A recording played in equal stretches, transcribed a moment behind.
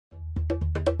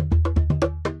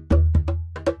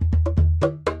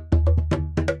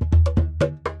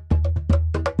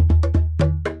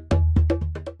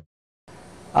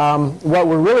What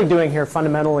we're really doing here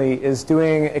fundamentally is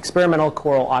doing experimental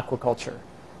coral aquaculture,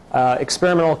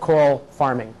 experimental coral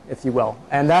farming, if you will.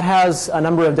 And that has a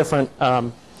number of different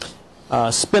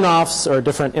spin-offs or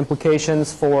different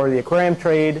implications for the aquarium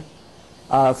trade,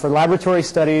 for laboratory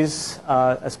studies,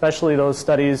 especially those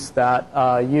studies that,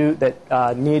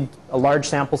 need large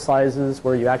sample sizes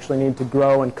where you actually need to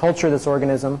grow and culture this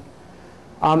organism.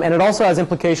 And it also has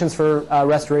implications for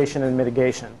restoration and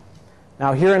mitigation.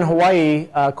 Now here in Hawaii,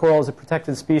 coral is a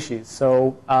protected species,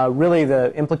 so really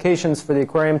the implications for the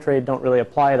aquarium trade don't really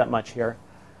apply that much here.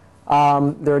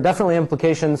 There are definitely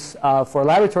implications for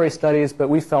laboratory studies, but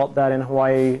we felt that in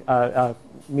Hawaii,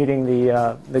 meeting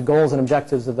the goals and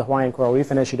objectives of the Hawaiian Coral Reef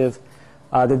Initiative,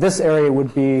 that this area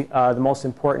would be the most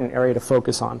important area to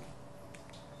focus on.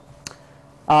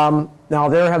 Now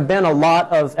there have been a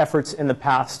lot of efforts in the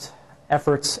past,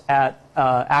 efforts at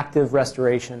active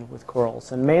restoration with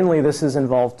corals, and mainly this has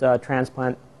involved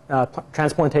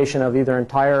transplantation of either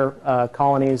entire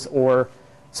colonies or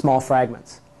small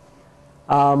fragments.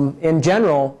 In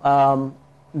general,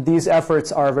 these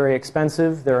efforts are very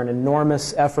expensive. They're an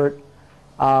enormous effort,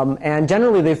 and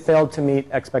generally they've failed to meet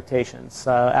expectations.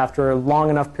 After a long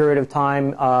enough period of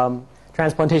time,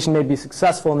 transplantation may be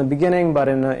successful in the beginning, but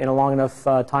in a long enough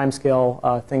time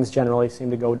scale, things generally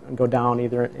seem to go down,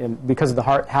 either because the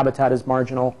habitat is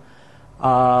marginal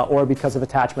or because of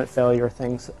attachment failure,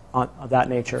 things of that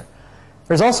nature.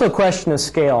 There's also a question of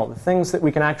scale. The things that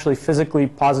we can actually physically,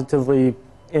 positively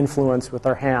influence with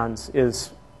our hands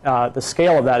is, the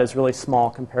scale of that is really small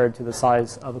compared to the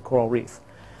size of a coral reef.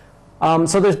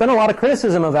 So there's been a lot of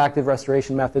criticism of active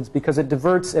restoration methods because it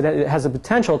has a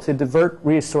potential to divert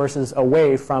resources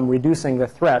away from reducing the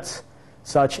threats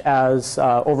such as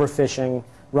overfishing,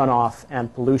 runoff,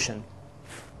 and pollution.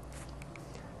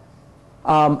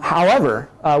 However,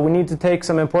 we need to take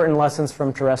some important lessons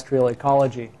from terrestrial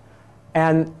ecology.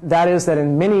 And that is that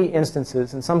in many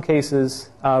instances, in some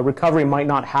cases, recovery might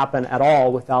not happen at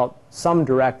all without some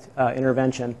direct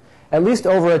intervention. At least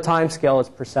over a time scale, it's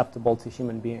perceptible to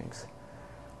human beings.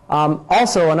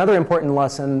 Also, another important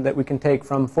lesson that we can take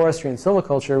from forestry and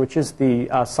silviculture, which is the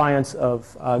science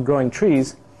of growing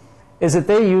trees, is that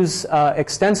they use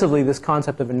extensively this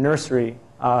concept of a nursery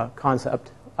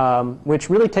concept, which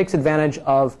really takes advantage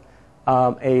of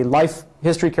a life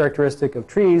history characteristic of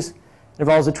trees. It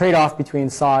involves a trade-off between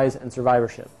size and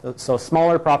survivorship. So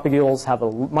smaller propagules have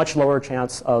a much lower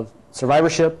chance of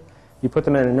survivorship. You put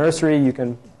them in a nursery, you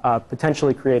can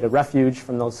potentially create a refuge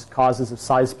from those causes of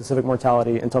size-specific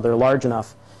mortality until they're large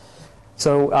enough.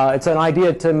 So it's an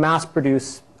idea to mass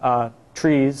produce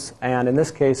trees, and in this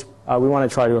case, we want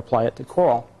to try to apply it to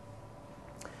coral.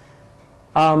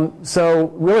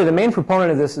 So really the main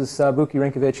proponent of this is Buki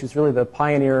Rinkovich, who's really the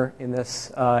pioneer in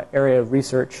this area of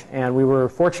research. And we were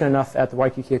fortunate enough at the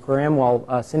Waikiki Aquarium,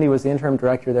 while Cindy was the interim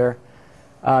director there,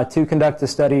 to conduct a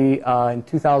study in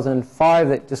 2005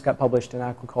 that just got published in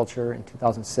Aquaculture in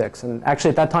 2006. And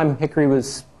actually at that time, HCRI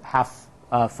was half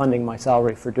funding my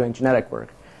salary for doing genetic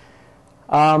work.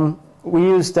 So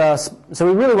we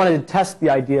really wanted to test the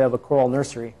idea of a coral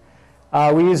nursery.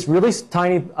 We used really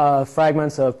tiny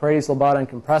fragments of Paredes lobata and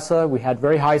compressa. We had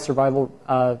very high survival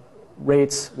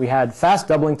rates. We had fast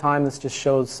doubling time. This just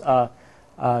shows a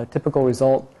typical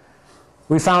result.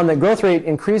 We found that growth rate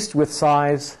increased with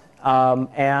size,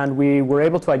 and we were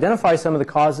able to identify some of the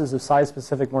causes of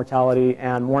size-specific mortality,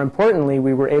 and more importantly,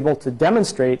 we were able to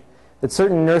demonstrate that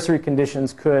certain nursery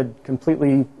conditions could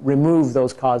completely remove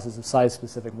those causes of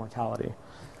size-specific mortality.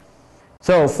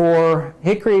 So for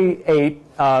HCRI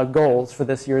 8 goals for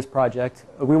this year's project,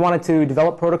 we wanted to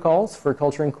develop protocols for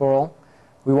culturing coral.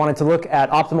 We wanted to look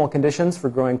at optimal conditions for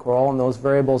growing coral, and those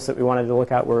variables that we wanted to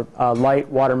look at were light,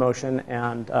 water motion,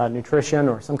 and nutrition,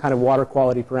 or some kind of water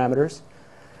quality parameters.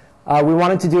 We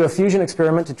wanted to do a fusion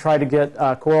experiment to try to get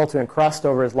coral to encrust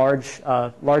over as large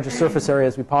a surface area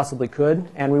as we possibly could,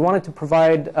 and we wanted to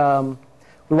provide,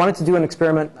 we wanted to do an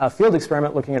experiment, a field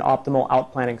experiment looking at optimal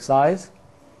outplanting size.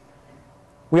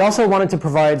 We also wanted to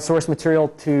provide source material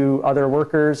to other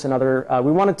workers and other,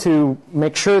 we wanted to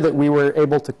make sure that we were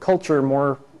able to culture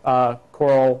more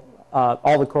coral,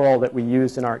 all the coral that we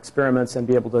used in our experiments, and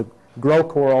be able to grow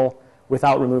coral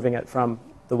without removing it from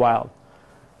the wild.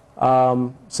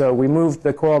 So we moved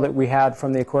the coral that we had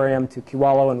from the aquarium to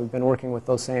Kiwalo, and we've been working with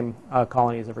those same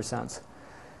colonies ever since.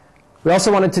 We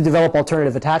also wanted to develop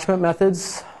alternative attachment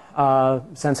methods,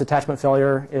 since attachment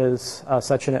failure is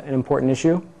such an important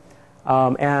issue.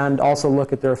 And also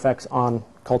look at their effects on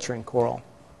culturing coral.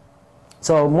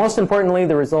 So most importantly,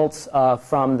 the results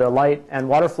from the light and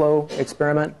water flow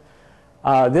experiment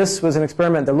This was an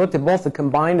experiment that looked at both the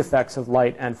combined effects of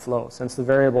light and flow, since the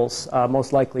variables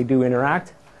most likely do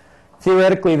interact.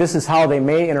 Theoretically, this is how they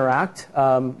may interact.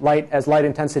 As light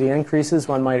intensity increases,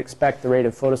 one might expect the rate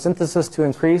of photosynthesis to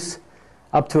increase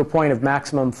up to a point of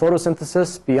maximum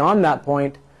photosynthesis. Beyond that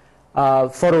point,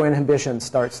 photoinhibition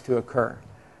starts to occur.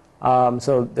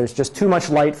 So there's just too much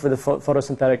light for the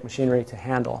photosynthetic machinery to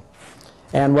handle.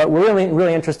 And what we're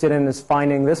really interested in is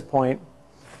finding this point.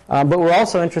 But we're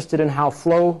also interested in how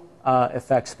flow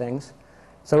affects things.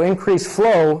 So increased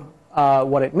flow,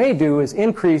 what it may do is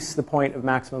increase the point of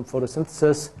maximum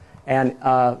photosynthesis and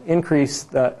increase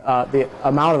the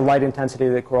amount of light intensity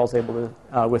that coral is able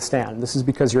to withstand. This is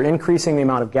because you're increasing the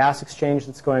amount of gas exchange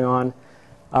that's going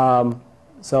on.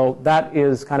 So that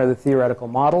is kind of the theoretical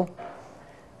model.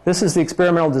 This is the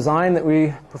experimental design that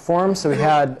we performed. So we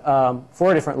had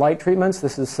 4 different light treatments.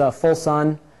 This is full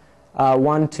sun,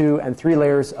 1, 2, and 3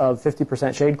 layers of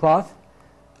 50% shade cloth.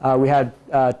 We had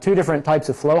 2 different types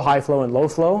of flow, high flow and low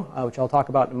flow, which I'll talk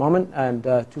about in a moment, and 2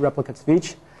 replicates of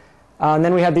each. And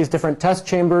then we had these different test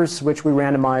chambers, which we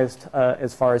randomized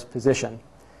as far as position.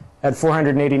 At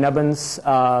 480 nubbins,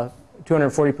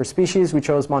 240 per species, we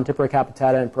chose Montipora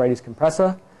capitata and Parietes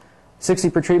compressa.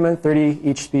 60 per treatment, 30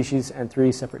 each species, and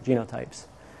 3 separate genotypes.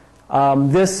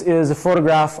 This is a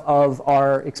photograph of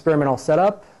our experimental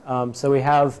setup. So we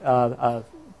have a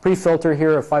pre-filter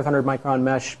here, a 500 micron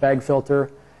mesh bag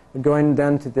filter. We're going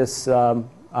then to this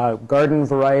garden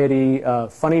variety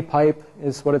funny pipe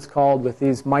is what it's called, with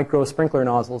these micro sprinkler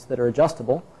nozzles that are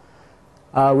adjustable.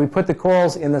 We put the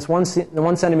corals in this 1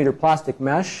 centimeter plastic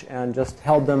mesh and just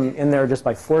held them in there just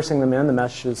by forcing them in. The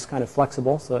mesh is kind of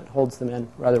flexible, so it holds them in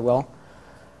rather well.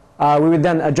 We would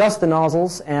then adjust the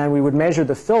nozzles, and we would measure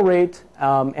the fill rate,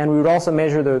 and we would also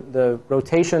measure the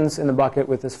rotations in the bucket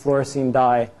with this fluorescein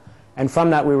dye. And from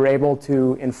that, we were able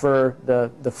to infer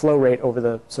the flow rate over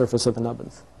the surface of the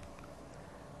nubbins.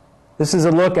 This is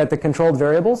a look at the controlled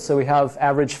variables. So we have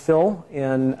average fill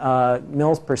in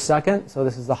mils per second. So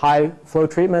this is the high flow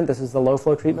treatment. This is the low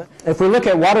flow treatment. If we look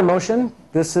at water motion,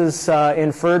 this is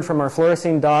inferred from our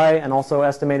fluorescein dye and also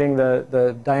estimating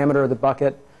the diameter of the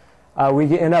bucket.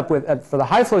 We end up with, for the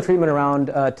high flow treatment, around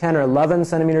 10 or 11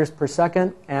 centimeters per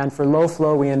second. And for low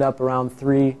flow, we end up around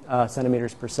 3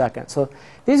 centimeters per second. So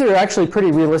these are actually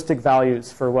pretty realistic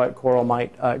values for what coral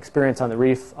might experience on the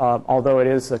reef, although it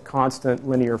is a constant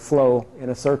linear flow in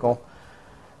a circle.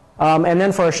 And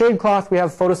then for our shade cloth, we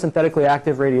have photosynthetically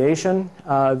active radiation.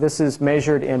 This is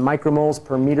measured in micromoles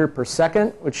per meter per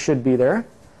second, which should be there.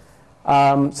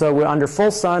 So we're under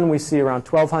full sun, we see around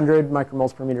 1,200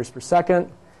 micromoles per meters per second.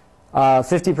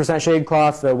 50% shade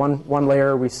cloth, one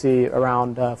layer we see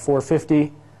around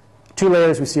 450. 2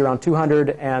 layers we see around 200,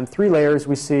 and 3 layers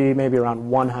we see maybe around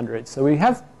 100. So we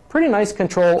have pretty nice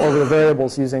control over the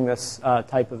variables using this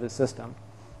type of a system.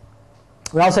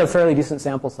 We also have fairly decent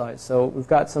sample size, so we've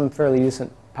got some fairly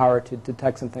decent power to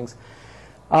detect some things.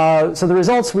 So the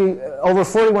results, over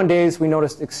 41 days, we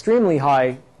noticed extremely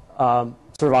high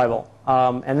survival.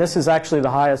 And this is actually the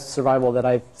highest survival that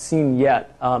I've seen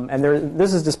yet. And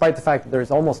this is despite the fact that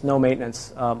there's almost no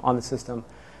maintenance on the system,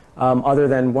 other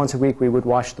than once a week we would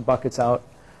wash the buckets out.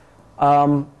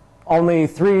 Only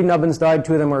 3 nubbins died.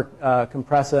 2 of them were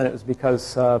compressa, and it was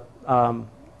because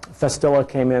Festilla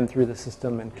came in through the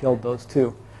system and killed those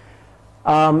 2.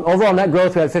 Overall net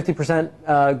growth, we had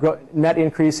 50% net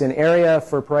increase in area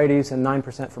for Parietes and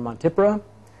 9% for Montipora.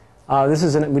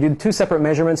 We did 2 separate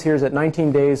measurements. Here's at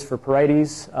 19 days for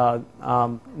Parietes.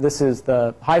 This is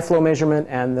the high flow measurement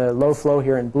and the low flow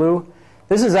here in blue.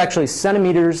 This is actually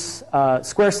centimeters,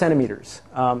 square centimeters.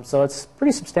 So it's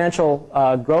pretty substantial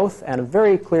growth and a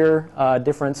very clear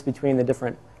difference between the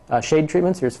different shade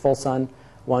treatments. Here's full sun,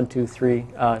 1, 2, 3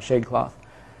 shade cloth.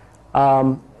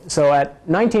 So at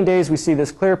 19 days, we see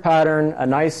this clear pattern, a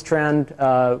nice trend.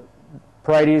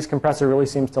 Parietes compressor really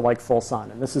seems to like full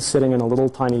sun. And this is sitting in a little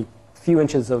tiny few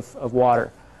inches of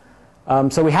water.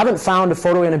 So we haven't found a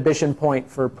photoinhibition point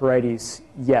for Parietes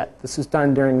yet. This was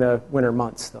done during the winter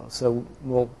months, though. So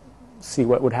we'll see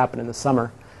what would happen in the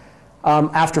summer.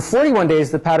 After 41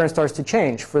 days, the pattern starts to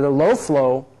change. For the low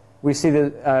flow, we see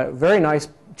the very nice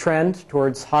trend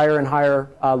towards higher and higher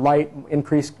light,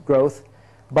 increased growth.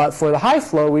 But for the high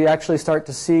flow, we actually start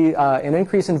to see an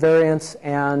increase in variance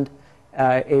and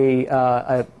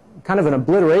a kind of an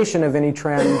obliteration of any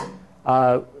trend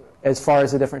as far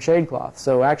as the different shade cloth.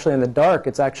 So actually in the dark,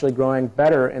 it's actually growing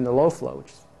better in the low flow, which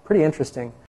is pretty interesting.